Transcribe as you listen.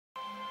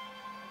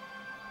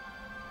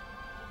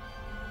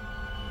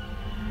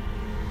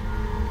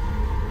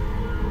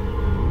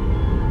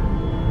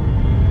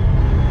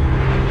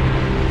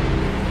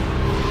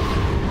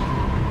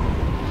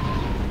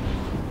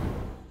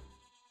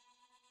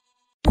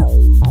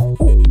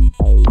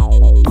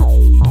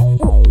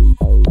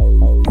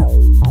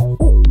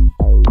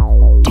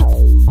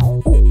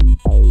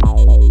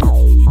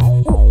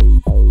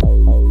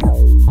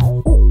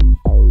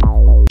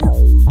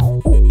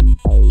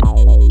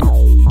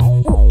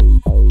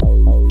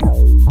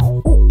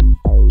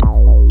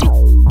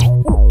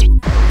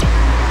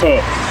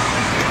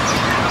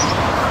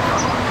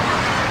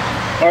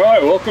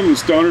Welcome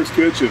to Stoner's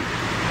Kitchen.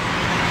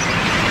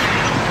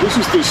 This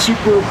is the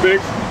Super Big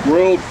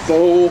World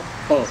Bowl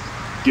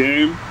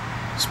game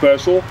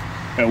special,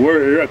 and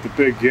we're here at the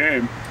big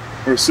game.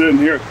 We're sitting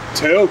here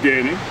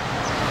tailgating,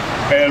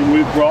 and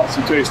we've brought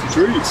some tasty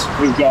treats.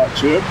 We've got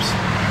chips,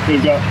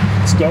 we've got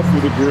stuff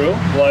with a grill,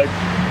 like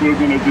we're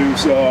gonna do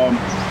some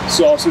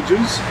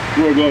sausages,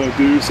 we're gonna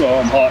do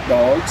some hot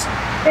dogs,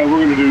 and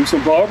we're gonna do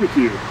some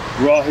barbecue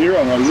right here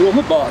on our little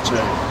hibachi.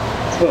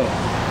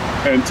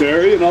 And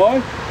Terry and I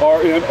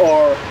are in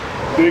our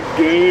big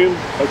game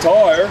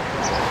attire,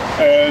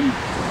 and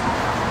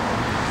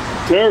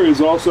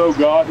Terry's also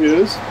got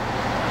his.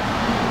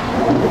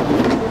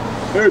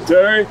 Here,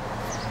 Terry,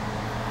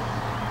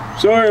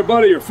 show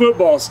everybody your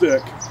football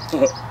stick.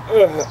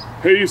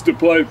 He used to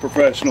play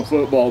professional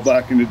football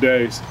back in the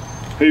days.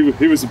 He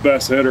was the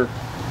best hitter.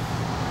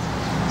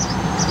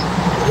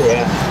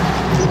 Yeah.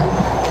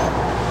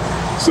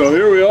 So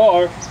here we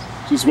are,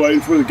 just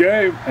waiting for the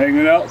game,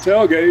 hanging out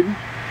tailgating.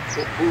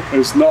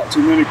 There's not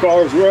too many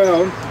cars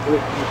around.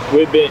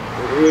 We've been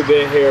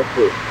here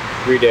for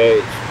 3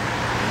 days.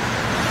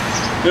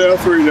 Yeah,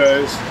 3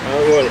 days.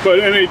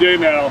 But any day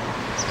now.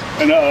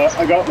 And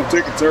I got my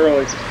tickets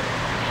early.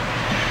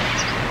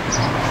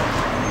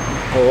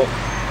 Oh,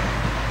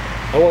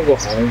 I want to go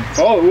home.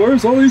 Oh,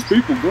 where's all these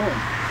people going?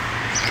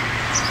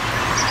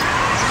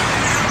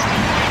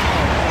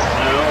 I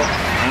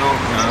don't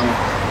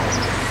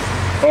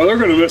know. Oh, they're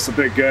gonna miss a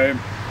big game.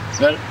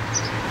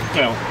 I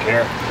don't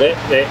care. They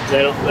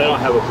don't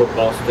have a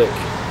football stick.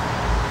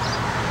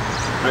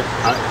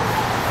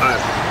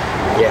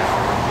 Yeah.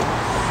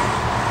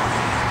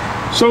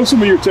 Show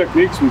some of your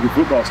techniques with your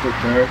football stick,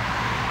 Terry.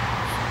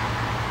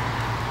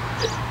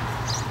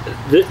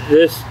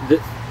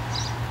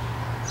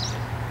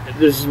 This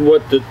is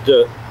what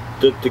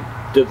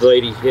the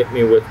lady hit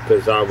me with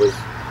because I was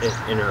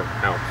in her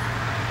house.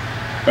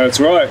 That's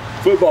right,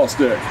 football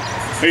stick.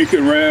 He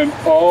can ran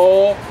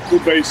all the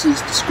bases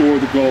to score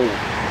the goal.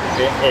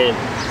 And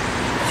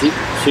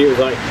she was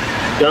like,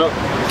 "Don't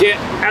get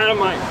out of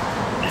my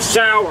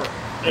shower."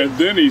 And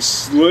then he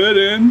slid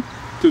in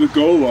to the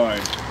goal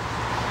line.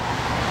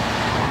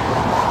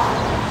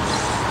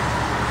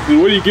 And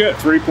what do you get?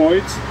 3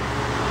 points?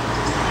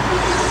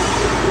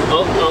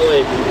 I'll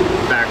lay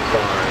back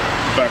far.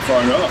 Back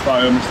far enough,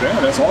 I understand.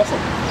 That's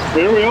awesome.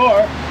 Here we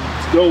are,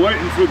 still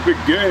waiting for the big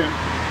game.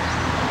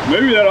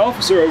 Maybe that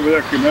officer over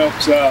there can help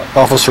us out.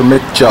 Officer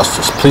Mick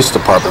Justice, Police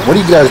Department. What are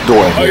you guys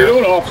doing How here? you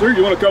doing, officer?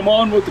 You want to come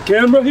on with the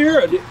camera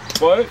here?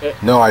 What?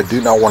 No, I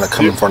do not want to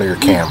come in front of your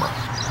camera.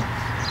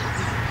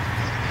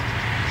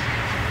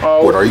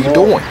 What are you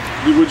doing?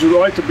 Would you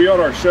like to be on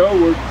our show?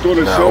 We're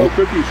doing a show,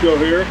 cooking show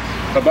here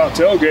about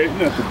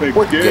tailgating at the big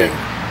game.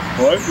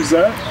 What is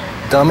that?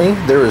 Dummy,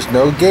 there is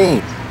no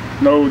game.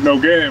 No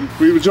game.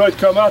 Would you like to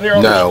come out here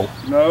on No.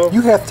 No?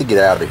 You have to get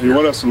out of here. You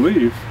want us to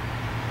leave?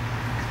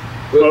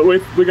 But we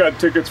got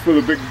tickets for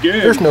the big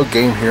game. There's no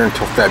game here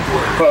until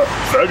February.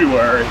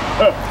 February?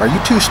 Are you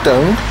too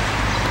stoned?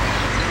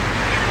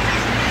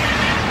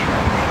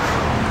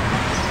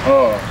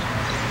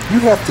 You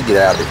have to get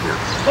out of here.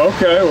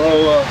 Okay,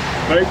 well,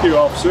 thank you,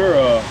 officer.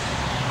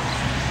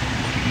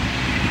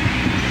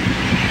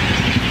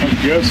 I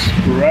guess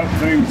to wrap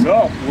things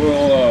up,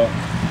 we'll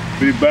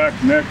be back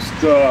next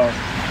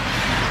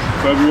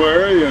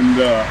February, and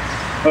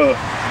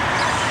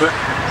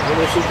How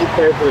much did you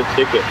pay for the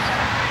tickets?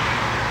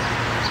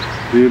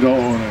 You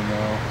don't want to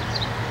know.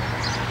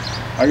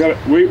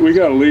 We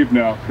gotta leave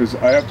now because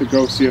I have to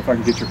go see if I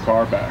can get your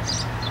car back.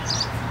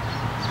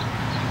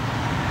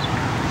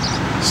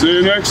 See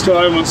you next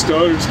time on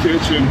Stoner's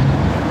Kitchen.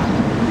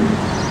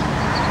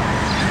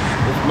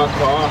 It's my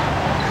car.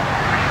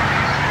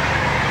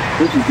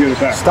 We can get it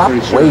back. Stop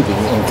waving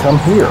and come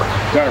here.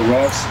 That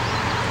Russ.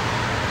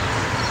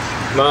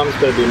 Mom's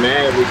gonna be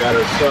mad if we got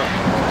her stuff.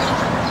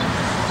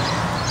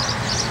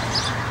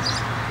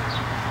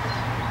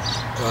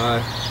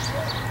 Bye.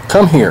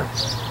 Come here.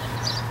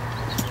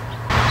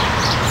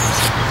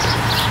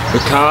 The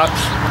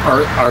cops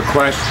are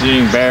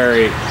questioning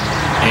Barry,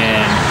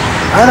 and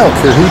I don't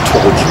care who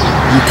told you.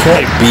 You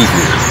can't be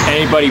here.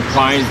 anybody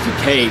finds the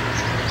tape,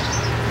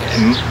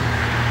 and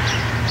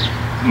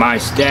my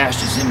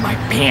stash is in my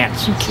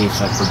pants in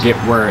case I forget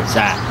where it's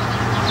at.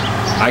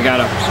 I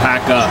gotta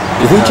pack up.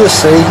 Did he just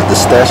say the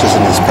stash is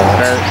in his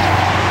pants?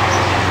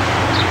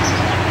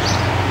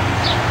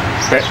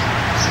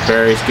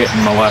 Barry's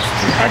getting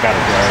molested. I gotta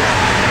go.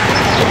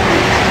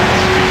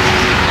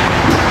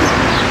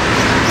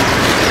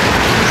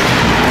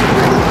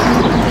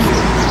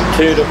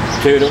 Toodle,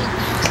 toodle.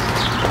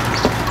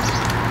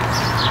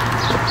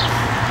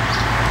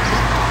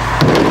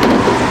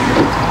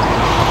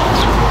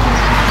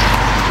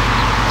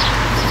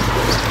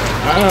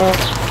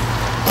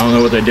 I don't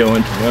know what they're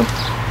doing to him.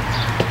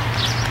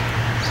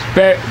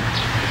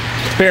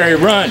 Barry,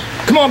 run!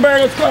 Come on,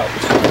 Barry, let's go!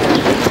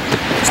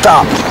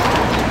 Stop!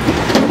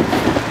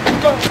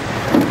 Go!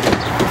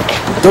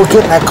 Don't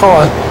get in that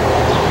car.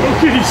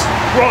 Please,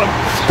 run!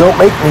 Don't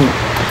make me.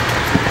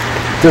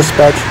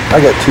 Dispatch,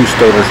 I got 2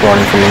 stoners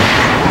running from me.